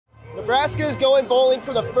Nebraska is going bowling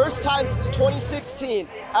for the first time since 2016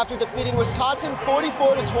 after defeating Wisconsin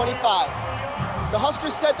 44-25. The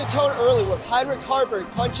Huskers set the tone early with Heinrich Harburg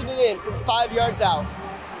punching it in from 5 yards out.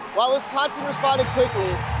 While Wisconsin responded quickly,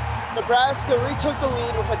 Nebraska retook the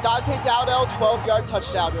lead with a Dante Dowdell 12-yard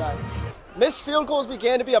touchdown run. Missed field goals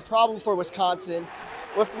began to be a problem for Wisconsin,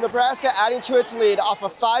 with Nebraska adding to its lead off a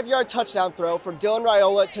 5-yard touchdown throw from Dylan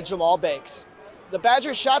Raiola to Jamal Banks. The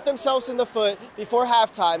Badgers shot themselves in the foot before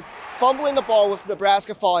halftime, fumbling the ball with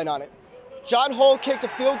Nebraska falling on it. John Hull kicked a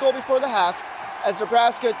field goal before the half as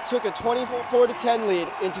Nebraska took a 24-10 lead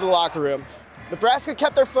into the locker room. Nebraska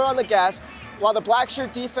kept their foot on the gas while the black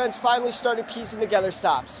shirt defense finally started piecing together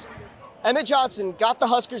stops. Emmett Johnson got the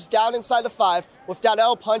Huskers down inside the 5 with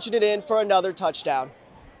Dowdell punching it in for another touchdown.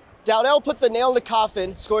 Dowdell put the nail in the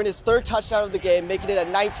coffin, scoring his 3rd touchdown of the game, making it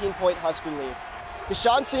a 19-point Husker lead.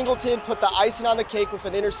 Deshaun Singleton put the icing on the cake with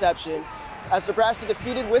an interception as Nebraska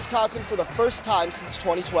defeated Wisconsin for the first time since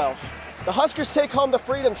 2012. The Huskers take home the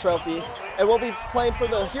Freedom Trophy and will be playing for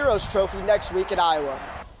the Heroes Trophy next week in Iowa.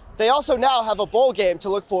 They also now have a bowl game to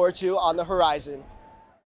look forward to on the horizon.